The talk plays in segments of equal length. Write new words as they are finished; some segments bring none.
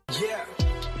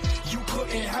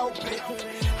couldn't help it.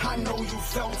 I know you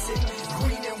felt it.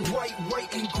 Green and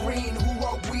white and green. Who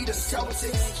are we, the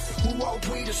Celtics? Who are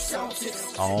we, the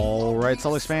Celtics? All right,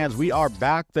 Celtics fans, we are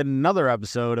back with another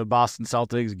episode of Boston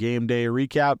Celtics Game Day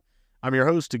Recap. I'm your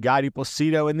host, Guy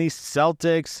DiPlacido, and the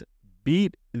Celtics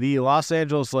beat the Los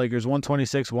Angeles Lakers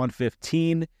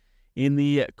 126-115 in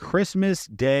the Christmas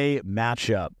Day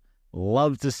matchup.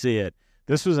 Love to see it.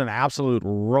 This was an absolute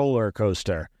roller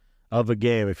coaster of a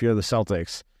game if you're the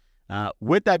Celtics.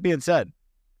 With that being said,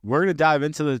 we're going to dive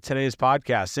into today's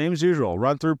podcast. Same as usual,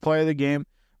 run through play of the game,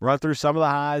 run through some of the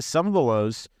highs, some of the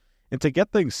lows, and to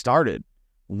get things started,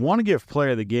 want to give player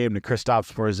of the game to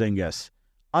Kristaps Porzingis.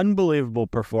 Unbelievable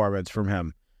performance from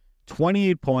him.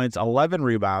 28 points, 11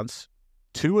 rebounds,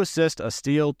 2 assists, a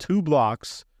steal, 2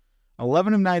 blocks,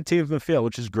 11 of 19 from the field,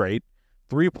 which is great.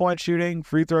 3-point shooting,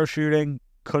 free throw shooting,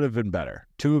 could have been better.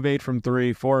 2 of 8 from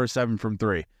 3, 4 of 7 from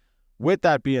 3. With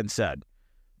that being said,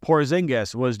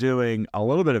 Porzingis was doing a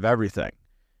little bit of everything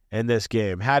in this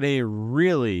game. Had a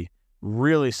really,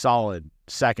 really solid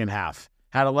second half.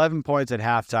 Had 11 points at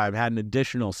halftime. Had an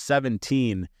additional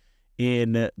 17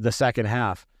 in the second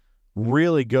half.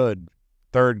 Really good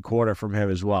third quarter from him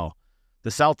as well.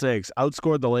 The Celtics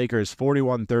outscored the Lakers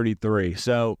 41-33.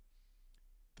 So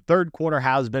the third quarter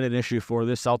has been an issue for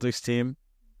this Celtics team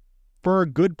for a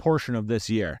good portion of this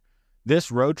year.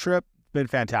 This road trip been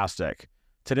fantastic.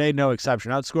 Today, no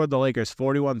exception. Outscored the Lakers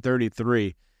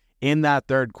 41-33 in that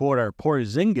third quarter.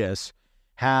 Porzingis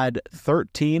had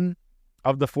 13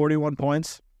 of the 41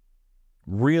 points.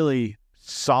 Really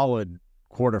solid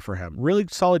quarter for him. Really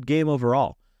solid game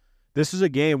overall. This is a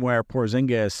game where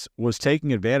Porzingis was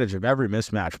taking advantage of every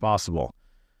mismatch possible.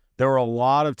 There were a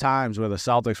lot of times where the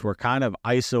Celtics were kind of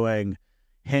isoing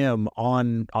him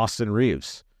on Austin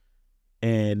Reeves.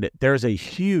 And there's a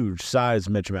huge size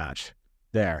mismatch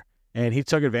there. And he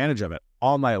took advantage of it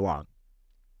all night long.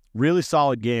 Really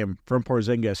solid game from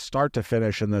Porzingis, start to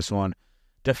finish in this one.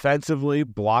 Defensively,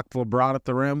 blocked LeBron at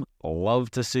the rim.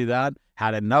 Love to see that.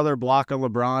 Had another block on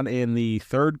LeBron in the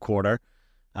third quarter.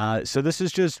 So this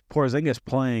is just Porzingis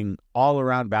playing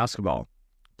all-around basketball.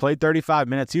 Played 35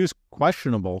 minutes. He was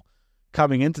questionable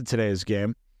coming into today's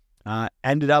game.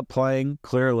 Ended up playing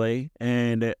clearly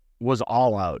and was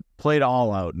all out. Played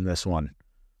all out in this one.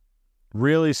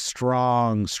 Really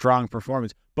strong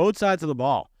performance. Both sides of the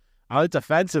ball.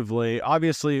 Defensively,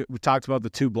 obviously, we talked about the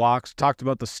 2 blocks, talked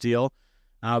about the steal.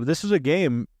 But this was a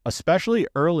game, especially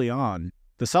early on.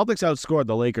 The Celtics outscored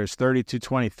the Lakers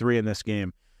 32-23 in this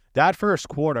game. That first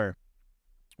quarter,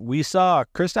 we saw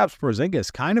Kristaps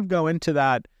Porzingis kind of go into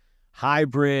that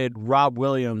hybrid Rob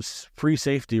Williams free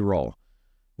safety role,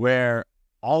 where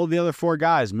all of the other 4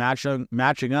 guys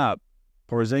matching up.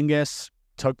 Porzingis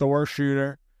took the worst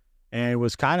shooter and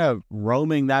was kind of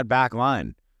roaming that back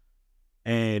line.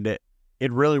 And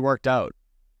it really worked out.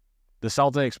 The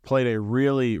Celtics played a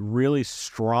really, really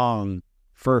strong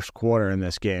first quarter in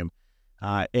this game.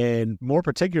 And more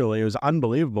particularly, it was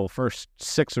unbelievable first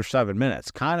 6 or 7 minutes.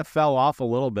 Kind of fell off a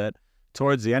little bit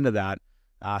towards the end of that.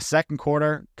 Second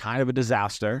quarter, kind of a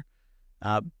disaster.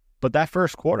 But that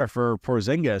first quarter for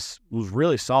Porzingis was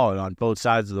really solid on both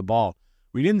sides of the ball.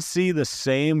 We didn't see the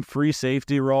same free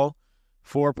safety role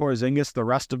for Porzingis the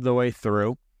rest of the way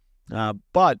through.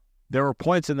 But there were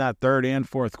points in that third and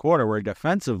fourth quarter where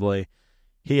defensively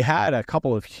he had a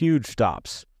couple of huge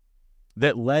stops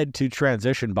that led to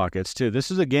transition buckets too. This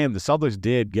is a game the Celtics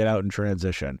did get out in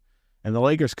transition, and the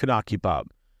Lakers could not keep up.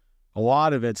 A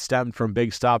lot of it stemmed from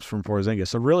big stops from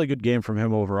Porzingis. A really good game from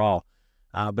him overall.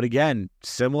 But again,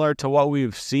 similar to what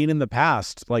we've seen in the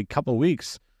past, like couple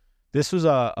weeks, this was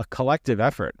a collective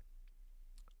effort.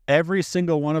 Every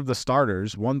single one of the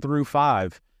starters, 1 through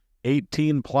 5,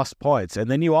 18-plus points. And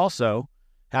then you also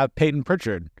have Peyton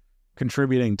Pritchard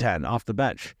contributing 10 off the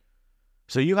bench.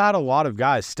 So you had a lot of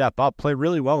guys step up, play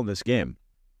really well in this game.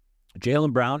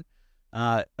 Jaylen Brown,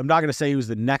 I'm not going to say he was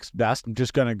the next best. I'm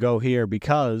just going to go here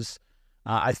because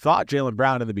I thought Jaylen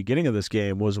Brown in the beginning of this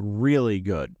game was really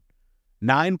good.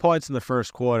 9 points in the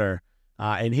first quarter,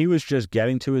 and he was just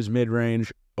getting to his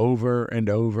mid-range over and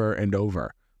over and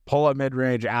over. Pull-up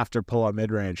mid-range after pull-up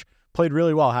mid-range. Played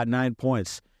really well, had 9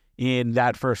 points in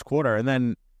that first quarter. And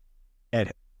then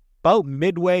at about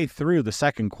midway through the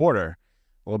second quarter,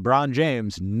 LeBron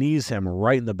James knees him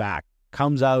right in the back.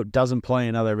 Comes out, doesn't play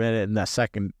another minute in that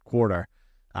second quarter.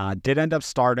 Did end up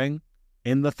starting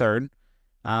in the third,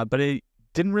 but it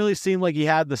didn't really seem like he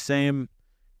had the same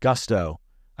gusto,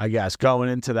 I guess, going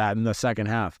into that in the second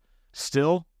half.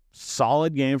 Still,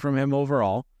 solid game from him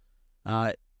overall.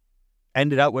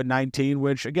 Ended up with 19,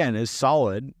 which, again, is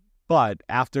solid. But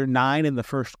after 9 in the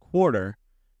first quarter,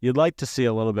 you'd like to see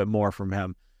a little bit more from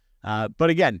him. But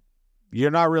again,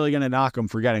 you're not really going to knock him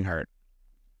for getting hurt.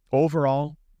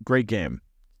 Overall, great game.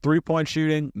 3-point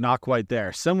shooting, not quite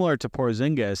there. Similar to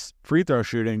Porzingis, free throw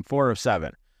shooting, 4 of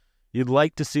 7. You'd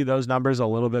like to see those numbers a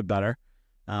little bit better.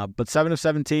 But 7 of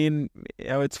 17,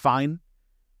 it's fine.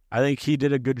 I think he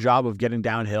did a good job of getting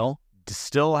downhill.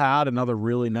 Still had another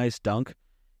really nice dunk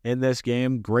in this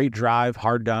game. Great drive,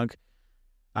 hard dunk.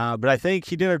 But I think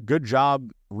he did a good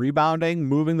job rebounding,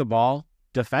 moving the ball.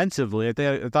 Defensively,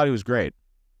 I thought he was great.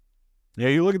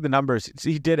 You look at the numbers,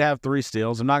 he did have 3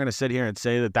 steals. I'm not going to sit here and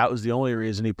say that was the only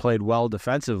reason he played well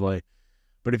defensively.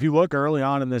 But if you look early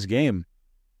on in this game,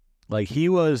 like, he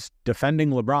was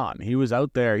defending LeBron. He was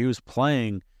out there. He was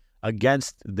playing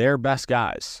against their best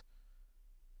guys.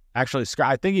 Actually,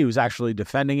 I think he was actually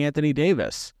defending Anthony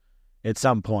Davis at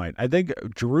some point. I think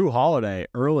Jrue Holiday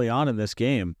early on in this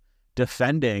game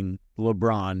defending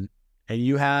LeBron, and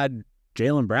you had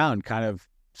Jaylen Brown kind of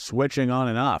switching on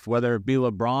and off, whether it be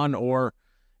LeBron or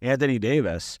Anthony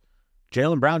Davis.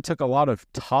 Jaylen Brown took a lot of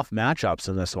tough matchups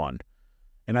in this one,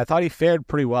 and I thought he fared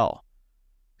pretty well.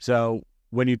 So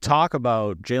when you talk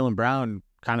about Jaylen Brown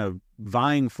kind of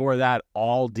vying for that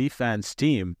all-defense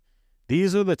team,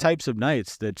 these are the types of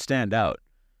nights that stand out,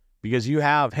 because you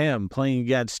have him playing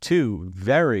against 2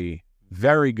 very,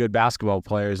 very good basketball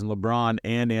players in LeBron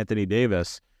and Anthony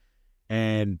Davis,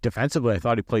 and defensively I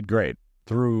thought he played great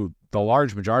through the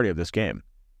large majority of this game.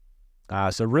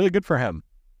 So really good for him.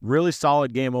 Really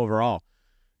solid game overall.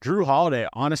 Jrue Holiday,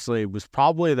 honestly, was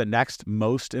probably the next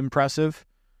most impressive.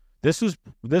 This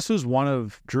was one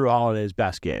of Jrue Holiday's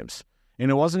best games. And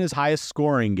it wasn't his highest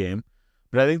scoring game,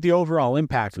 but I think the overall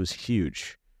impact was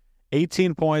huge.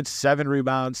 18 points, 7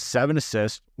 rebounds, 7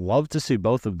 assists. Love to see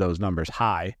both of those numbers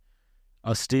high.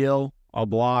 A steal, a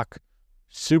block,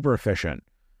 super efficient.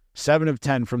 7 of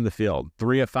 10 from the field,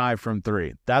 3 of 5 from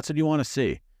 3. That's what you want to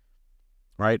see,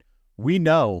 right? We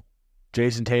know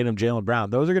Jason Tatum, Jaylen Brown,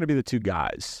 those are going to be the 2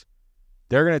 guys.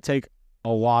 They're going to take a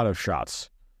lot of shots.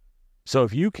 So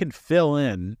if you can fill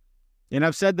in, and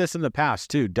I've said this in the past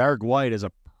too, Derek White is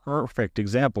a perfect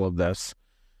example of this.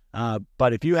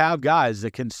 But if you have guys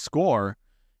that can score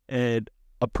at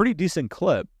a pretty decent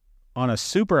clip on a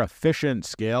super efficient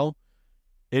scale,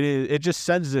 it just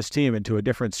sends this team into a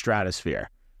different stratosphere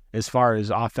as far as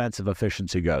offensive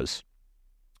efficiency goes.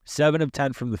 7 of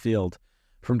 10 from the field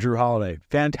from Jrue Holiday.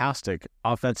 Fantastic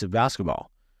offensive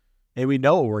basketball. And we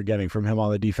know what we're getting from him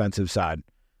on the defensive side.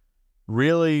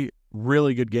 Really,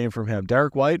 really good game from him.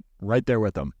 Derek White, right there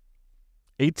with him.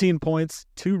 18 points,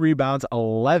 2 rebounds,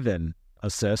 11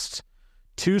 assists,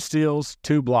 2 steals,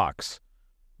 2 blocks.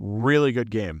 Really good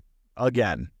game.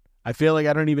 Again, I feel like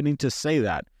I don't even need to say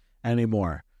that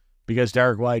anymore, because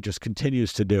Derek White just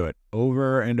continues to do it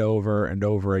over and over and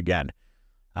over again.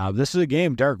 This is a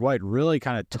game Derek White really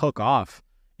kind of took off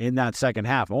in that second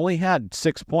half. Only had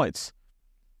 6 points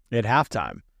at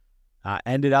halftime.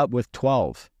 Ended up with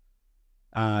 12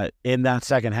 in that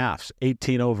second half.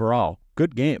 18 overall.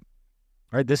 Good game.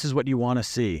 Right? This is what you want to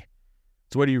see.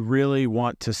 It's what you really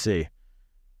want to see.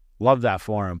 Love that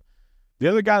for him. The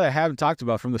other guy that I haven't talked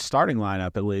about from the starting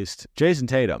lineup, at least, Jason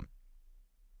Tatum.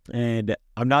 And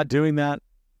I'm not doing that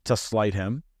to slight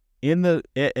him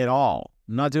at all.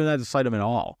 I'm not doing that to slight him at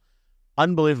all.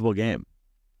 Unbelievable game.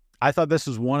 I thought this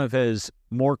was one of his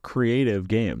more creative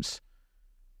games.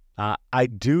 I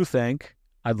do think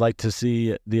I'd like to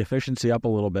see the efficiency up a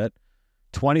little bit.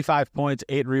 25 points,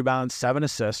 8 rebounds, 7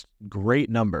 assists. Great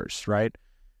numbers, right?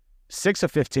 6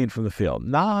 of 15 from the field.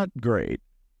 Not great.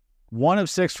 1 of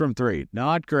 6 from 3.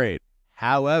 Not great.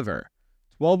 However,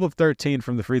 12 of 13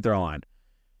 from the free throw line.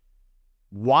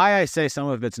 Why I say some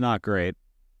of it's not great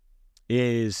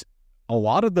is a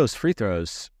lot of those free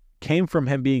throws came from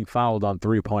him being fouled on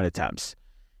 3-point attempts.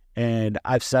 And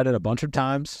I've said it a bunch of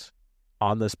times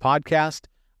on this podcast.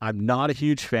 I'm not a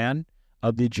huge fan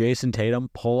of the Jason Tatum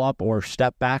pull-up or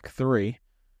step-back 3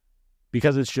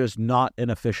 because it's just not an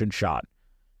efficient shot.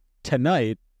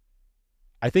 Tonight,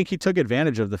 I think he took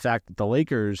advantage of the fact that the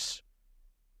Lakers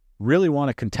really want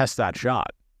to contest that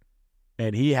shot.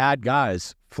 And he had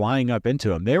guys flying up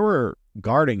into him. They were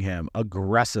guarding him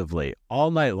aggressively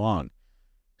all night long.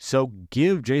 So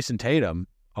give Jason Tatum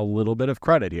a little bit of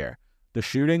credit here. The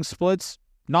shooting splits,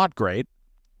 not great.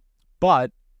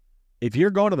 But if you're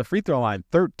going to the free throw line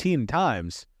 13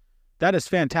 times, that is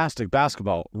fantastic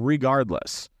basketball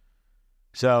regardless.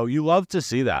 So you love to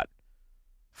see that.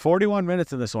 41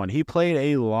 minutes in this one. He played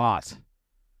a lot.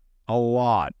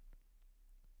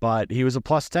 But he was a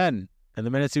plus 10 in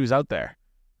the minutes he was out there.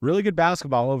 Really good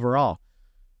basketball overall.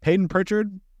 Peyton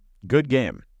Pritchard, good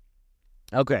game.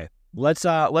 Okay, let's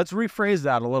rephrase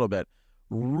that a little bit.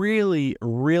 Really,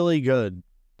 really good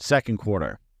second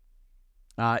quarter.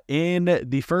 In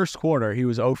the first quarter, he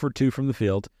was 0 for 2 from the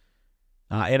field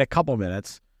in a couple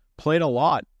minutes. Played a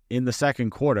lot in the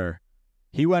second quarter.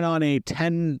 He went on a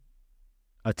 10-point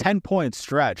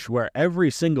stretch where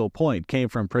every single point came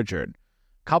from Pritchard.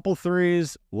 Couple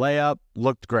threes, layup,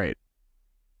 looked great.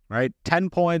 Right? 10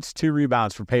 points, 2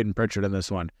 rebounds for Peyton Pritchard in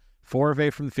this one. 4 of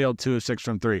 8 from the field, 2 of 6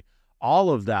 from 3. All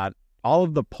of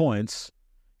the points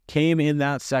came in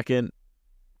that second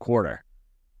quarter.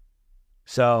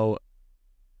 So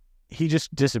he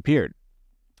just disappeared.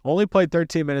 Only played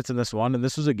 13 minutes in this one, and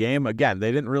this was a game, again,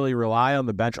 they didn't really rely on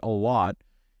the bench a lot.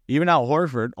 Even Al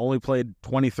Horford only played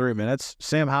 23 minutes.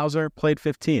 Sam Hauser played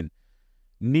 15.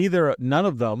 None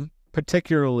of them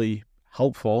particularly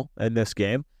helpful in this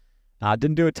game.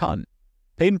 Didn't do a ton.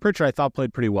 Peyton Pritchard, I thought,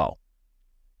 played pretty well,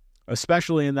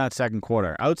 especially in that second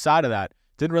quarter. Outside of that,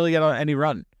 didn't really get on any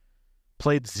run.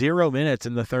 Played 0 minutes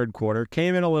in the third quarter.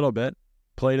 Came in a little bit.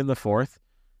 Played in the fourth.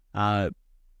 But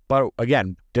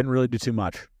again, didn't really do too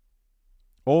much.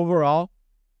 Overall,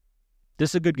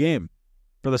 this is a good game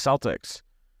for the Celtics.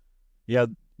 Yeah,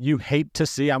 you hate to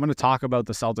see, I'm going to talk about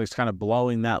the Celtics kind of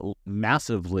blowing that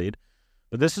massive lead,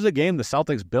 but this is a game the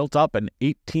Celtics built up an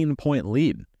 18-point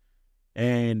lead.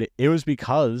 And it was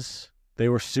because they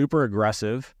were super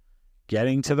aggressive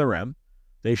getting to the rim.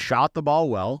 They shot the ball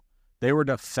well. They were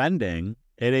defending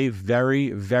at a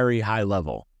very, very high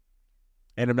level.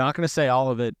 And I'm not going to say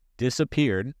all of it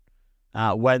disappeared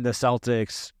when the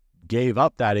Celtics gave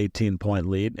up that 18-point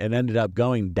lead and ended up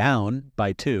going down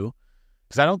by 2,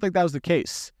 because I don't think that was the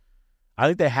case. I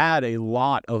think they had a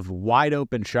lot of wide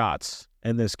open shots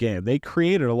in this game. They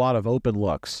created a lot of open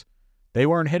looks. They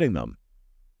weren't hitting them.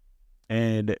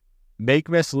 And make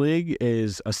miss league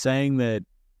is a saying that,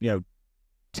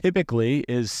 typically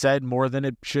is said more than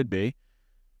it should be,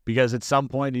 because at some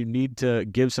point you need to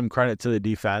give some credit to the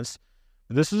defense.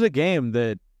 This was a game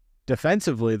that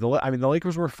defensively, the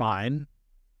Lakers were fine.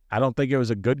 I don't think it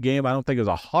was a good game. I don't think it was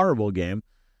a horrible game.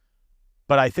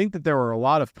 But I think that there were a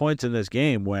lot of points in this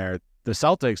game where the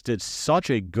Celtics did such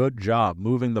a good job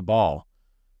moving the ball,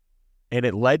 and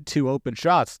it led to open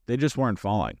shots. They just weren't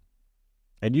falling.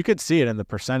 And you could see it in the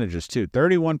percentages too.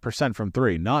 31% from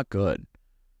 3, not good.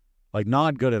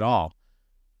 Not good at all.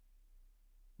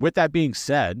 With that being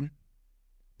said,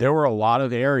 there were a lot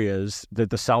of areas that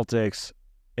the Celtics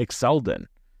excelled in.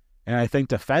 And I think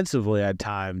defensively at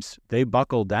times, they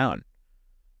buckled down.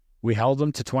 We held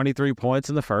them to 23 points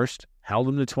in the first, held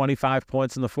them to 25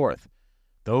 points in the fourth.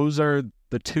 Those are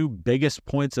the 2 biggest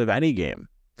points of any game,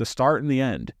 the start and the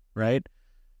end, right?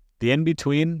 The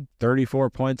in-between, 34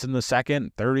 points in the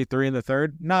second, 33 in the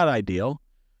third, not ideal,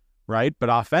 right? But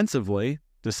offensively,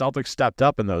 the Celtics stepped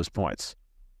up in those points,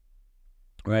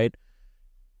 right?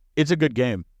 It's a good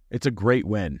game. It's a great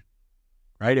win,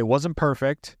 right? It wasn't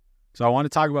perfect. So I want to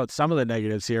talk about some of the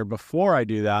negatives here. Before I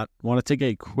do that, I want to take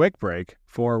a quick break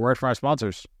for a word from our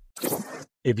sponsors.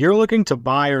 If you're looking to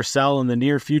buy or sell in the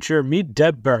near future, meet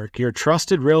Deb Burke, your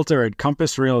trusted realtor at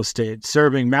Compass Real Estate,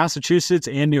 serving Massachusetts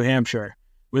and New Hampshire.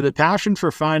 With a passion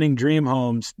for finding dream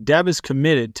homes, Deb is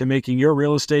committed to making your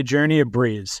real estate journey a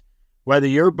breeze. Whether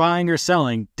you're buying or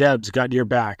selling, Deb's got your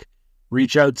back.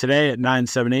 Reach out today at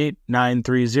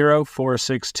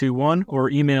 978-930-4621 or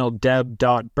email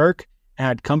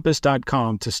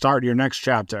deb.burke@compass.com to start your next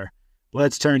chapter.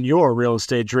 Let's turn your real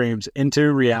estate dreams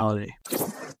into reality.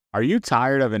 Are you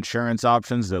tired of insurance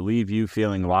options that leave you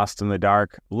feeling lost in the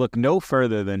dark? Look no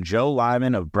further than Joe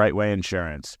Lyman of Brightway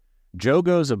Insurance. Joe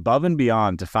goes above and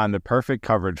beyond to find the perfect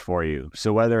coverage for you.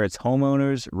 So whether it's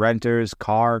homeowners, renters,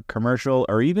 car, commercial,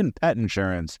 or even pet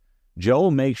insurance, Joe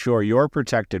will make sure you're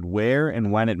protected where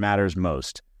and when it matters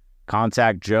most.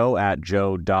 Contact Joe at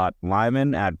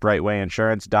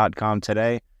joe.lyman@brightwayinsurance.com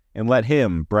today and let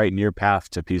him brighten your path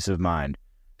to peace of mind.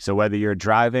 So whether you're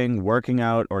driving, working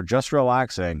out, or just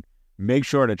relaxing, make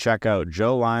sure to check out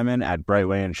Joe Lyman at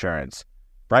Brightway Insurance.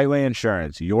 Brightway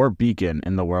Insurance, your beacon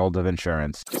in the world of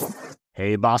insurance.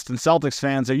 Hey, Boston Celtics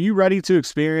fans, are you ready to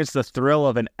experience the thrill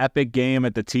of an epic game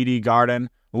at the TD Garden?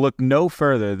 Look no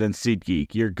further than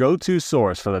SeatGeek, your go-to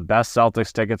source for the best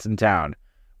Celtics tickets in town.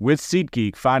 With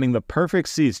SeatGeek, finding the perfect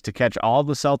seats to catch all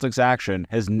the Celtics action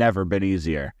has never been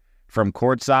easier. From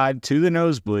courtside to the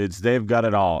nosebleeds, they've got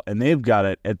it all, and they've got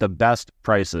it at the best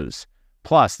prices.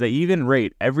 Plus, they even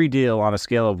rate every deal on a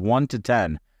scale of 1 to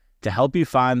 10 to help you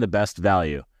find the best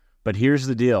value. But here's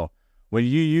the deal. When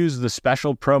you use the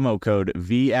special promo code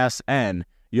VSN,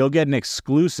 you'll get an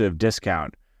exclusive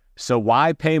discount. So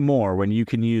why pay more when you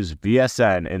can use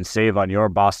VSN and save on your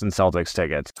Boston Celtics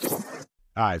tickets?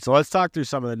 All right, so let's talk through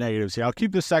some of the negatives here. I'll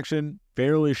keep this section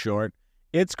fairly short.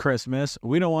 It's Christmas.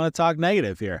 We don't want to talk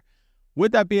negative here.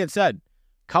 with that being said,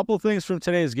 couple things from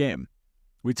today's game.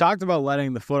 We talked about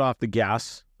letting the foot off the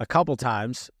gas a couple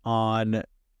times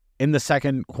in the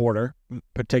second quarter,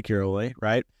 particularly,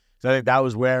 right? So I think that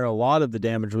was where a lot of the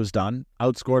damage was done.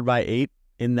 Outscored by 8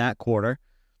 in that quarter.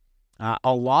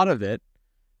 A lot of it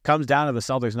comes down to the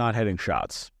Celtics not hitting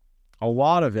shots. A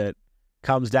lot of it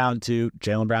comes down to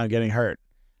Jaylen Brown getting hurt.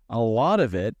 A lot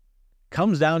of it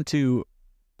comes down to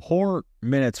poor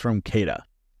minutes from Queta.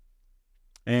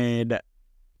 And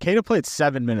Queta played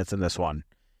 7 minutes in this one.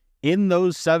 In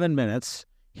those 7 minutes,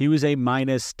 he was a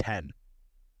 -10,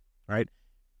 right?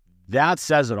 That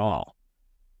says it all,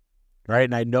 right?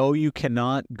 And I know you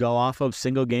cannot go off of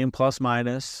single game plus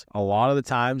minus. A lot of the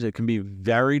times it can be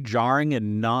very jarring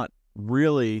and not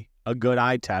really a good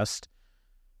eye test.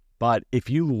 But if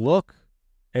you look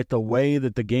at the way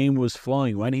that the game was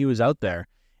flowing when he was out there,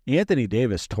 Anthony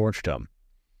Davis torched him.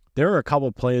 There were a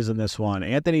couple plays in this one.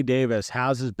 Anthony Davis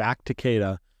has his back to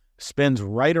Queta, spins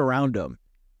right around him.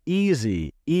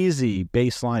 Easy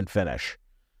baseline finish.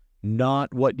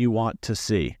 Not what you want to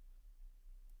see.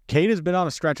 Queta's been on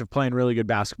a stretch of playing really good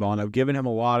basketball, and I've given him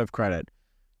a lot of credit.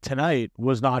 Tonight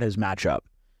was not his matchup.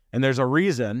 And there's a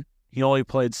reason he only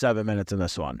played 7 minutes in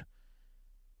this one.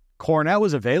 Kornet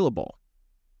was available,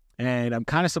 and I'm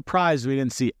kind of surprised we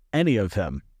didn't see any of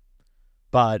him.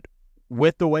 But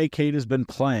with the way Queta's been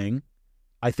playing,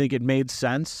 I think it made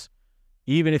sense,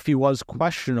 even if he was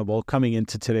questionable coming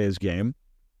into today's game,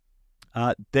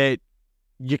 that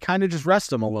you kind of just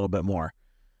rest him a little bit more.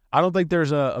 I don't think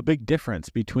there's a big difference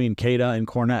between Queta and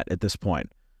Kornet at this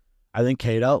point. I think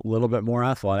Queta, a little bit more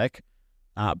athletic,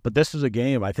 but this was a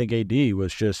game I think AD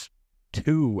was just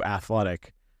too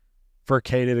athletic for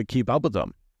Queta to keep up with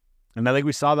them. And I think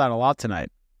we saw that a lot tonight.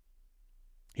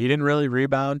 He didn't really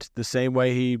rebound the same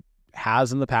way he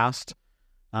has in the past.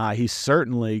 He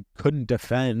certainly couldn't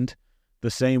defend the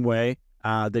same way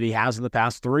that he has in the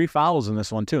past. 3 fouls in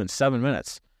this one, too, in 7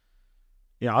 minutes.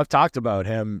 I've talked about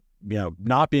him,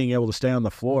 not being able to stay on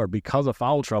the floor because of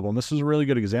foul trouble, and this was a really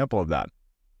good example of that.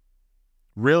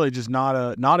 Really just not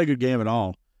a good game at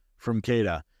all from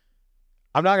Queta.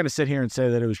 I'm not going to sit here and say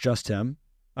that it was just him.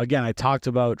 Again, I talked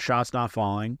about shots not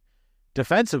falling.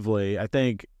 Defensively, I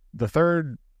think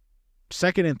the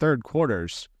second and third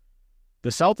quarters, the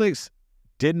Celtics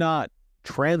did not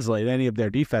translate any of their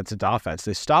defense into offense.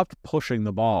 They stopped pushing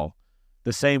the ball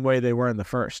the same way they were in the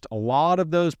first. A lot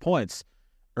of those points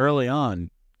early on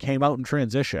came out in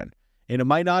transition. And it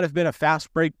might not have been a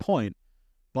fast break point,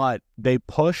 but they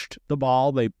pushed the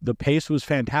ball. The pace was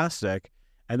fantastic,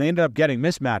 and they ended up getting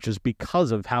mismatches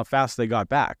because of how fast they got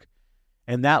back.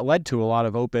 And that led to a lot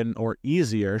of open or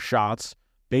easier shots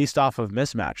based off of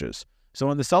mismatches. So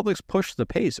when the Celtics pushed the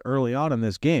pace early on in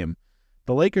this game,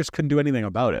 the Lakers couldn't do anything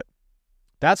about it.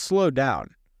 That slowed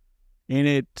down. And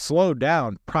it slowed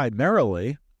down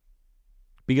primarily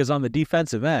because on the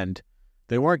defensive end,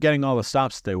 they weren't getting all the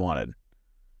stops that they wanted.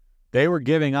 They were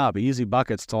giving up easy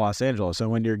buckets to Los Angeles.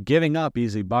 And when you're giving up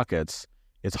easy buckets,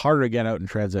 it's harder to get out in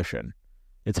transition.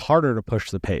 It's harder to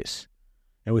push the pace.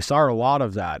 And we saw a lot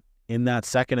of that in that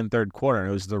second and third quarter. And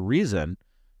it was the reason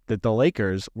that the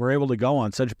Lakers were able to go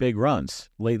on such big runs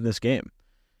late in this game.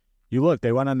 You look,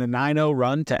 they went on a 9-0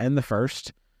 run to end the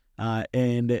first,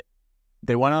 and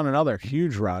they went on another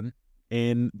huge run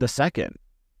in the second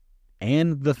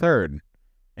and the third.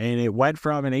 And it went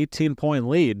from an 18-point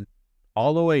lead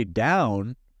all the way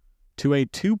down to a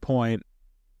 2-point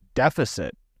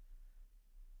deficit.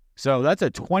 So that's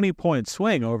a 20-point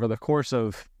swing over the course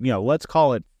of, let's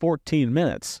call it 14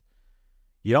 minutes.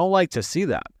 You don't like to see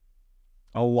that.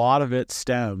 A lot of it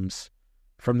stems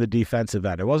from the defensive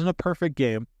end. It wasn't a perfect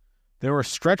game. There were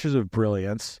stretches of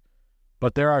brilliance,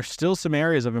 but there are still some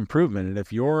areas of improvement. And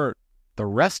if you're the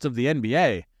rest of the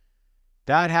NBA,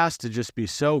 that has to just be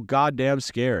so goddamn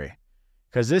scary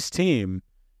because this team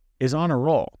is on a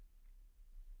roll,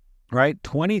 right?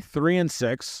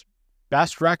 23-6,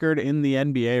 best record in the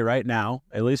NBA right now,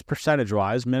 at least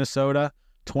percentage-wise. Minnesota,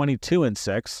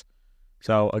 22-6.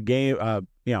 So a game, a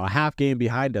half game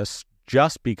behind us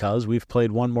just because we've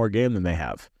played one more game than they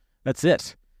have. That's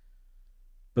it.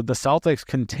 But the Celtics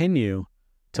continue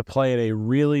to play at a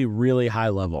really, really high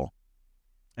level.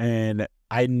 And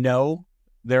I know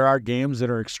there are games that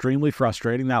are extremely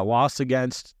frustrating. That loss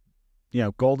against,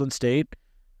 Golden State,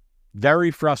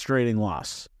 very frustrating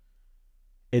loss.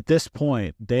 At this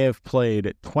point, they have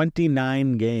played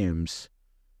 29 games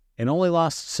and only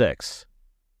lost 6.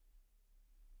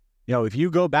 If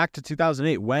you go back to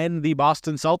 2008, when the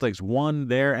Boston Celtics won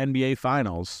their NBA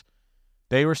Finals,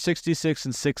 they were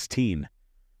 66-16.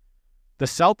 The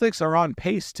Celtics are on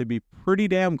pace to be pretty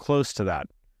damn close to that.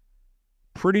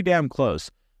 Pretty damn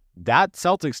close. that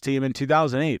Celtics team in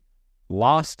 2008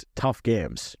 lost tough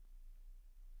games,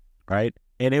 right?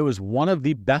 And it was one of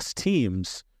the best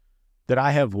teams that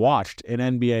I have watched in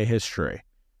NBA history.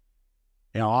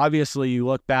 Obviously you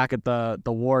look back at the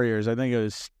Warriors, I think it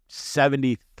was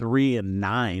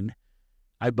 73-9.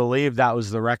 I believe that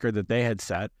was the record that they had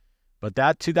set. But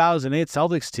that 2008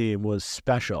 Celtics team was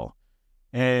special.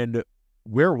 And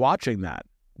we're watching that.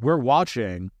 We're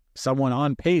watching someone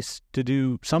on pace to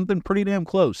do something pretty damn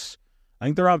close. I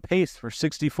think they're on pace for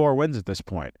 64 wins at this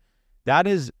point. That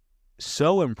is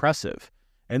so impressive.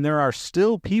 And there are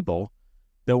still people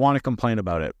that want to complain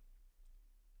about it.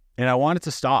 And I want it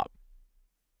to stop.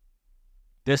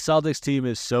 This Celtics team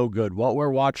is so good. What we're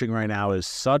watching right now is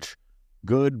such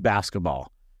good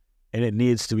basketball, and it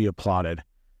needs to be applauded.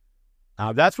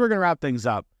 That's where we're going to wrap things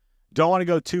up. Don't want to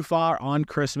go too far on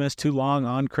Christmas, too long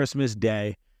on Christmas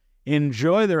Day.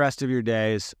 Enjoy the rest of your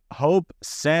days. Hope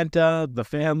Santa, the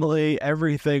family,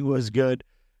 everything was good.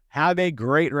 Have a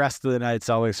great rest of the night,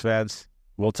 Celtics fans.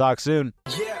 We'll talk soon.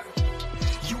 Yeah,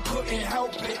 you couldn't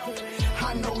help it.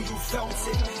 I know you felt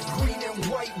it. Green and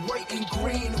white and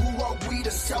green. Who are we, the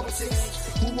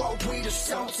Celtics? Who are we, the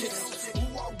Celtics?